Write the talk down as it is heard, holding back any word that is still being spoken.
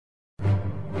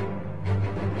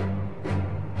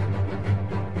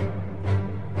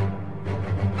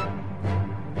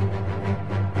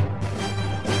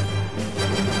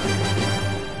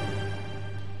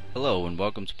Hello and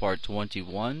welcome to part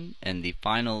 21 and the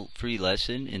final free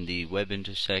lesson in the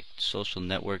WebIntersect social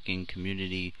networking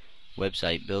community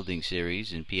website building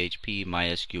series in PHP,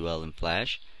 MySQL, and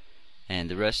Flash,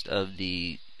 and the rest of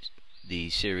the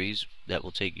series that will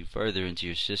take you further into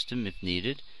your system if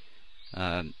needed.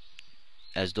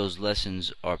 As those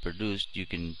lessons are produced, you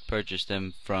can purchase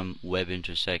them from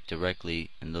WebIntersect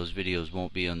directly, and those videos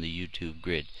won't be on the YouTube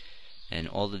grid, and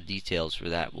all the details for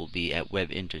that will be at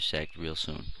WebIntersect real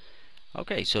soon.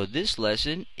 Okay, so this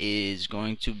lesson is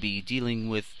going to be dealing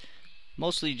with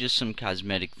mostly just some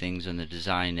cosmetic things on the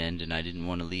design end, and I didn't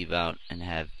want to leave out and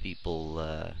have people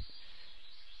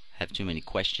have too many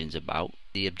questions about.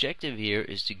 The objective here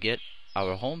is to get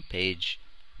our home page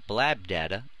blab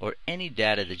data, or any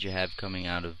data that you have coming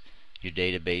out of your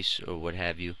database or what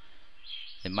have you.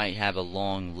 It might have a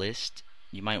long list.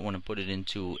 You might want to put it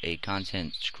into a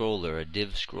content scroller, a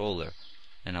div scroller,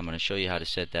 and I'm going to show you how to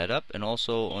set that up. And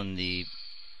also on the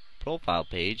profile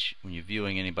page, when you're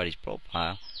viewing anybody's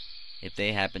profile, if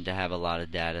they happen to have a lot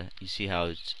of data, you see how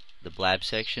it's the blab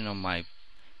section on my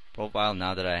profile.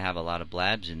 Now that I have a lot of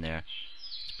blabs in there,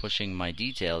 it's pushing my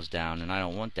details down, and I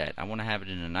don't want that. I want to have it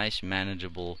in a nice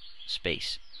manageable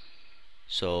space,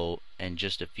 so, and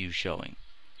just a few showing.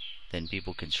 Then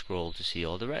people can scroll to see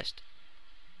all the rest,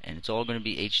 and it's all going to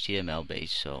be HTML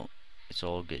based, so it's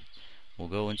all good. We'll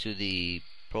go into the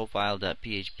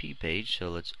profile.php page, so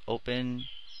let's open,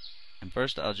 and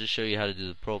first I'll just show you how to do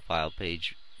the profile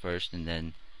page first, and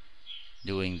then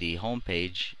doing the home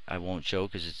page I won't show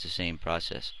because it's the same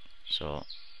process. So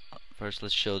first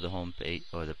let's show the home page,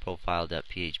 or the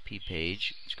profile.php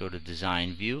page. Let's go to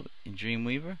design view in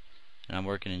Dreamweaver, and I'm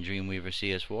working in Dreamweaver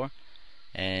CS4,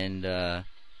 and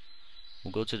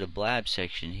we'll go to the blab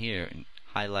section here and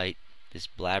highlight this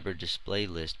blabber display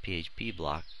list PHP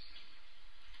block.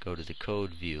 Go to the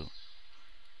code view.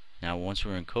 Now once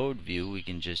we're in code view, we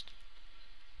can just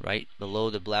right below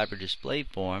the blabber display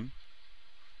form,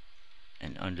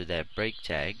 and under that break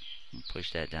tag, we'll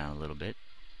push that down a little bit,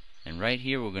 and right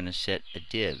here we're going to set a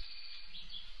div.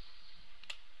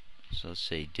 So let's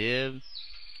say div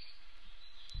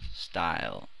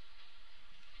style,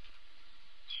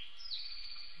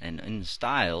 and in the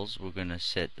styles we're going to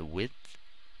set the width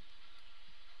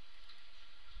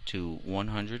to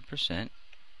 100%.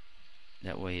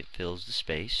 That way it fills the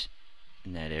space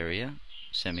in that area.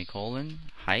 Semicolon,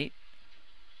 height,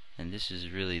 and this is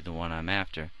really the one I'm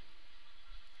after.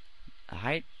 The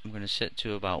height I'm going to set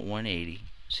to about 180.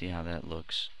 See how that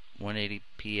looks. 180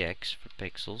 px for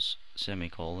pixels,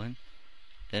 semicolon.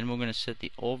 Then we're going to set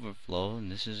the overflow,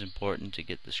 and this is important to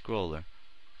get the scroller.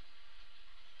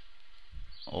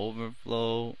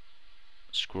 Overflow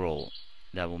scroll.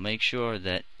 That will make sure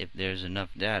that if there's enough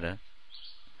data,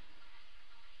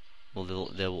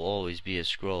 well, there will always be a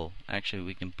scroll. Actually,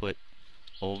 we can put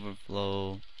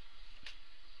overflow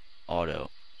auto.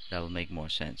 That will make more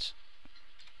sense.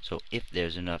 So if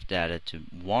there's enough data to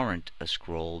warrant a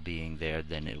scroll being there,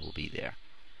 then it will be there.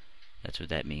 That's what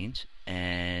that means.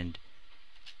 And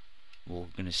we're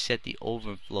going to set the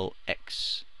overflow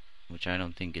X, which I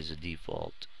don't think is a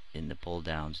default in the pull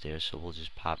downs there, so we'll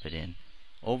just pop it in.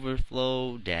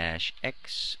 Overflow dash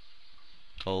X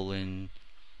colon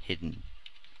hidden.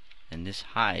 And this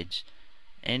hides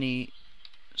any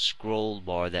scroll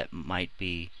bar that might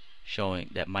be showing,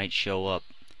 that might show up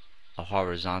a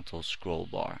horizontal scroll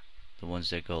bar, the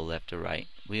ones that go left to right.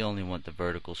 We only want the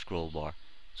vertical scroll bar,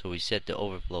 so we set the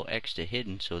overflow X to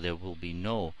hidden, so there will be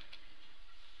no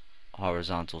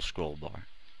horizontal scroll bar.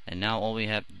 And now all we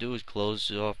have to do is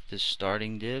close off this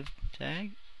starting div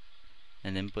tag,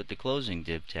 and then put the closing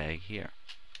div tag here,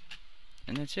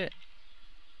 and that's it.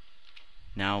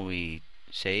 Now we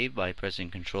save by pressing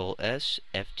Ctrl S,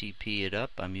 FTP it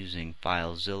up. I'm using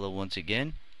FileZilla once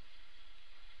again.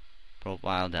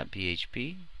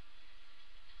 Profile.php.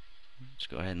 Let's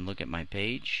go ahead and look at my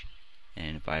page,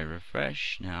 and if I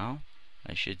refresh now,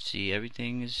 I should see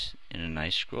everything is in a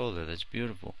nice scroller. That's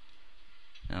beautiful.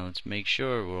 Now let's make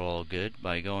sure we're all good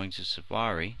by going to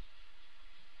Safari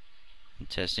and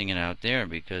testing it out there,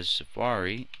 because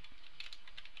Safari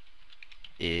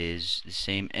is the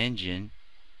same engine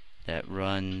that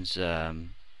runs oops, I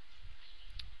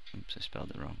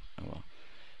spelled it wrong. Oh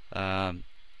well.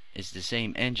 It's the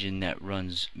same engine that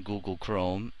runs Google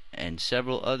Chrome and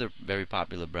several other very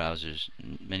popular browsers.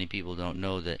 Many people don't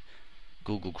know that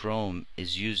Google Chrome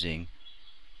is using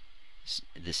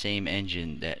the same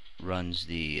engine that runs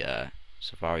the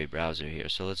Safari browser here.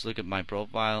 So let's look at my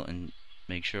profile and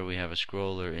make sure we have a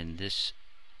scroller in this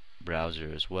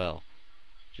browser as well,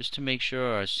 just to make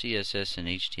sure our CSS and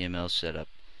HTML setup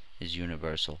is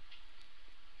universal.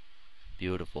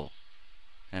 Beautiful.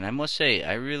 And I must say,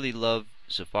 I really love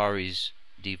Safari's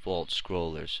default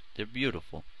scrollers. They're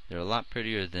beautiful. They're a lot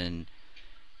prettier than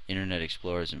Internet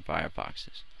Explorers and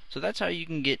Firefoxes. So that's how you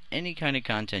can get any kind of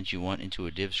content you want into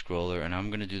a div scroller, and I'm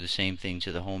going to do the same thing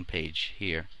to the home page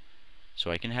here, so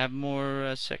I can have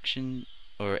more section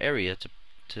or area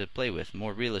to play with,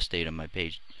 more real estate on my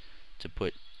page to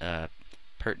put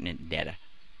pertinent data.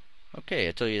 Okay,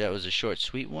 I told you that was a short,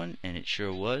 sweet one, and it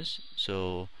sure was.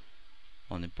 So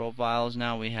on the profiles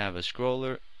now we have a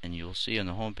scroller, and you'll see on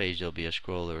the home page there'll be a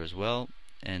scroller as well,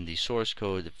 and the source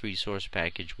code, the free source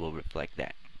package, will reflect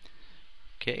that.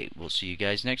 Okay, we'll see you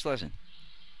guys next lesson.